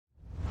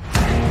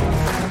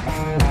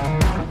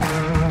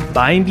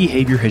Buying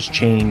behavior has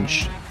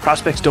changed.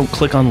 Prospects don't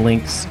click on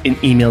links in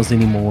emails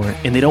anymore,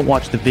 and they don't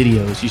watch the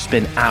videos you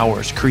spend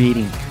hours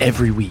creating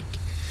every week.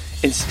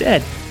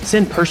 Instead,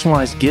 send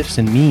personalized gifts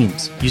and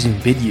memes using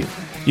Vidyo.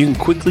 You can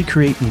quickly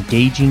create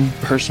engaging,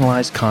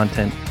 personalized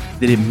content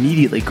that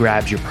immediately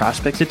grabs your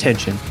prospect's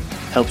attention,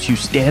 helps you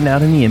stand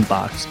out in the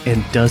inbox,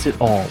 and does it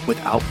all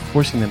without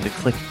forcing them to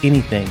click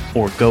anything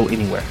or go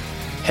anywhere.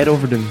 Head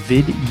over to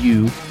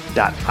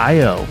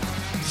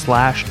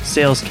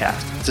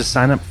vidyou.io/salescast to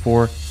sign up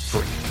for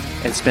free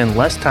and spend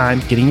less time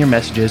getting your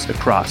messages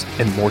across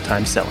and more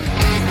time selling.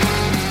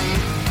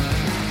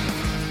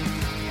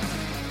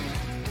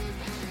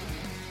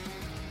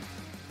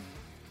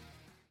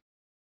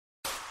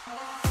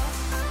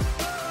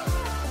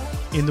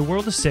 In the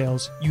world of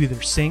sales, you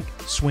either sink,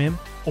 swim,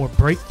 or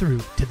break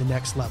through to the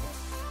next level.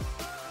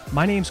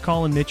 My name's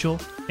Colin Mitchell,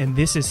 and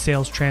this is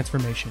Sales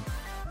Transformation,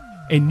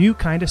 a new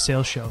kind of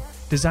sales show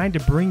designed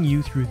to bring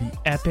you through the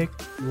epic,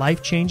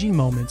 life-changing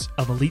moments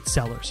of elite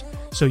sellers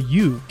so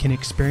you can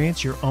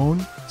experience your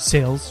own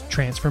sales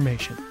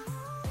transformation.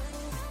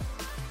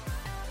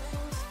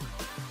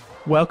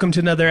 Welcome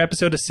to another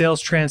episode of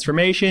Sales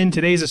Transformation.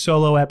 Today's a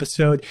solo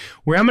episode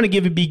where I'm going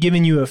to be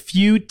giving you a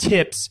few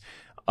tips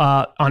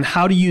on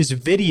how to use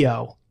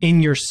video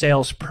in your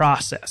sales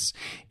process.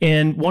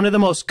 And one of the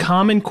most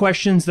common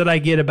questions that I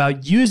get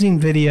about using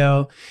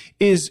video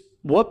is,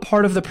 what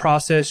part of the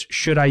process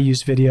should I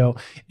use video?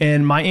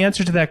 And my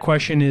answer to that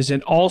question is,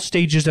 in all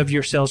stages of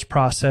your sales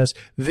process,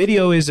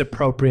 video is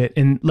appropriate.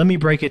 And let me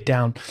break it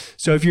down.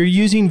 So if you're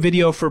using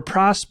video for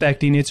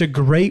prospecting, it's a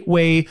great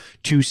way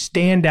to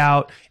stand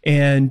out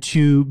and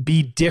to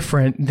be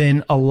different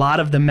than a lot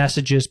of the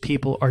messages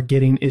people are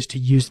getting is to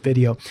use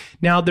video.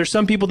 Now, there's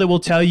some people that will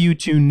tell you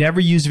to never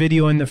use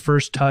video in the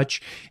first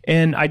touch,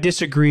 and I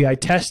disagree. I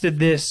tested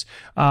this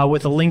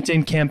with a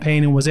LinkedIn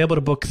campaign and was able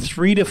to book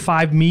 3 to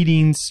 5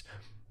 meetings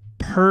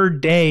per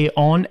day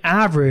on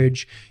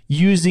average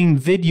using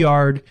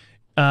Vidyard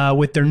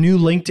with their new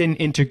LinkedIn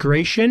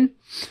integration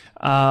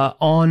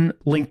on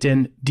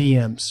LinkedIn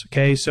DMs.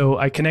 Okay, so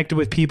I connected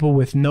with people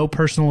with no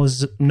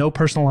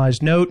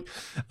personalized note.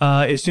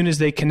 As soon as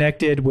they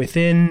connected,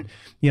 within,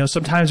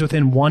 sometimes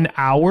within 1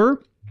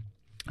 hour,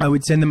 I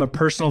would send them a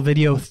personal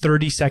video,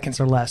 30 seconds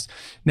or less.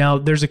 Now,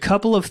 there's a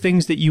couple of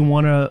things that you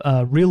want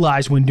to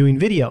realize when doing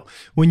video.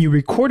 When you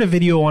record a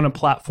video on a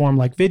platform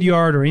like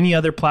Vidyard or any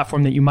other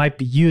platform that you might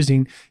be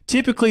using,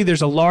 typically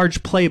there's a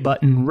large play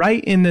button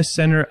right in the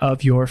center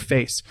of your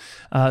face.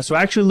 So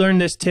I actually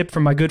learned this tip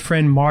from my good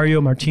friend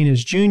Mario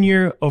Martinez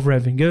Jr. over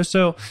at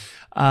Vingoso.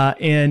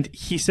 And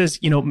he says,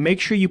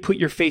 make sure you put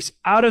your face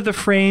out of the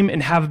frame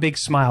and have a big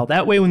smile.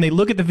 That way, when they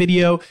look at the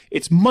video,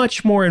 it's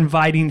much more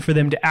inviting for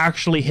them to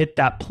actually hit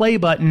that play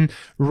button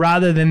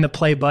rather than the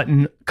play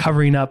button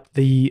covering up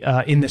the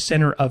in the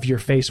center of your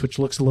face, which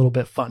looks a little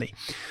bit funny.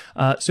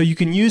 So you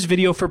can use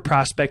video for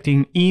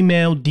prospecting,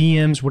 email,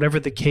 DMs, whatever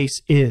the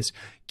case is.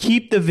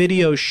 Keep the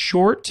video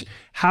short.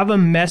 Have a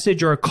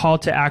message or a call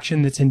to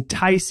action that's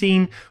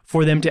enticing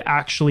for them to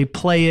actually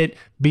play it,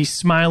 be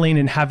smiling,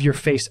 and have your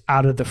face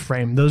out of the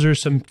frame. Those are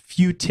some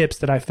few tips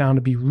that I found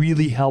to be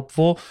really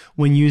helpful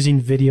when using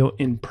video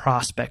in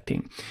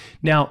prospecting.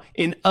 Now,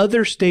 in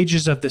other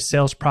stages of the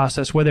sales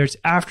process, whether it's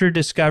after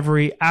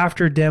discovery,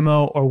 after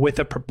demo, or with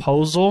a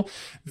proposal,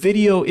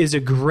 video is a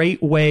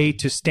great way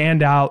to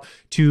stand out,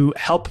 to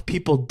help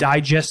people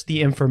digest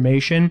the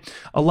information.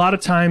 A lot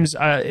of times,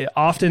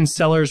 often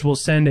sellers will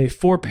send a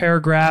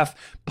 4-paragraph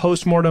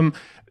postmortem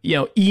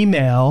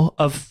email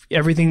of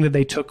everything that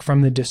they took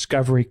from the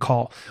discovery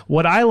call.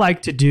 What I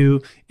like to do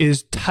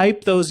is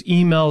type those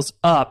emails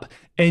up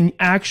and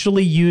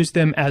actually use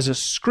them as a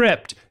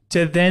script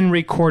to then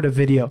record a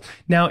video.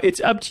 Now,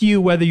 it's up to you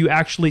whether you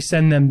actually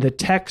send them the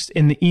text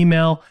in the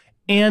email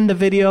and the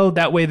video.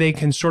 That way they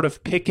can sort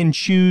of pick and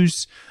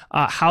choose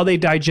how they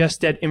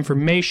digest that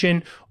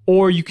information,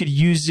 or you could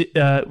use it,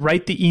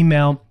 write the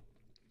email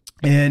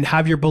and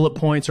have your bullet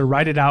points or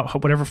write it out,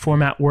 whatever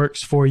format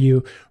works for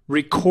you,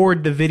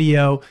 record the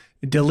video,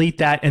 delete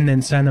that, and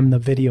then send them the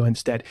video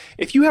instead.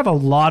 If you have a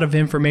lot of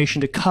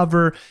information to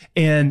cover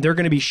and they're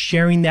going to be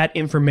sharing that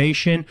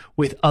information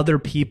with other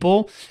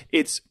people,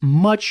 it's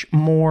much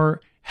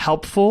more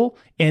helpful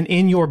and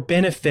in your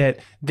benefit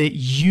that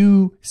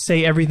you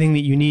say everything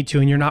that you need to,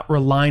 and you're not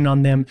relying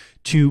on them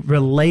to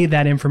relay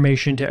that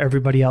information to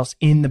everybody else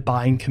in the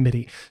buying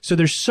committee. So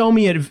there's so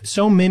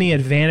many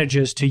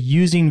advantages to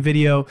using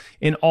video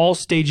in all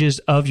stages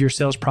of your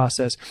sales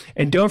process.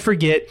 And don't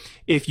forget,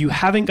 if you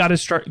haven't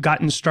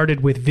gotten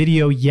started with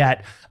video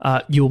yet,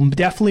 you'll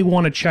definitely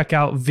want to check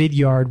out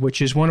Vidyard,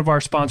 which is one of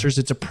our sponsors.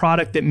 It's a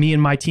product that me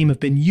and my team have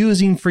been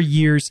using for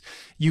years.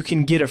 You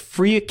can get a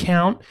free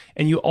account,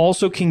 and you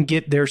also can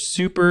get their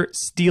super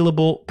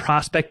stealable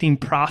prospecting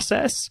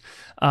process,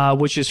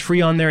 which is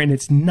free on there, and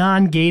it's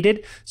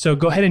non-gated. So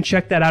go ahead and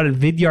check that out at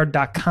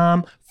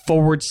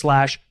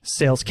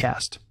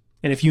vidyard.com/salescast.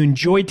 And if you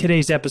enjoyed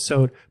today's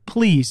episode,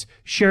 please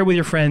share with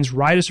your friends,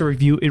 write us a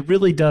review. It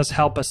really does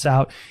help us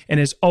out. And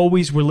as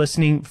always, we're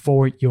listening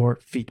for your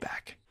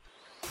feedback.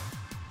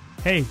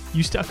 Hey,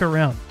 you stuck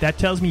around. That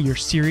tells me you're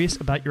serious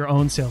about your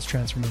own sales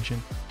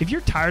transformation. If you're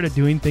tired of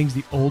doing things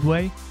the old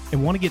way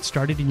and want to get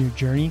started in your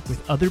journey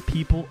with other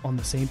people on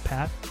the same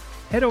path,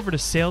 head over to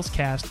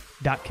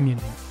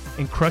salescast.community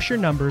and crush your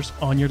numbers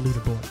on your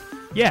leaderboard.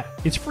 Yeah,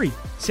 it's free,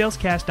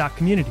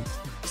 salescast.community.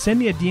 Send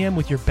me a DM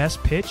with your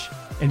best pitch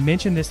and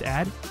mention this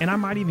ad, and I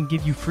might even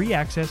give you free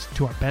access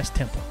to our best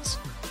templates.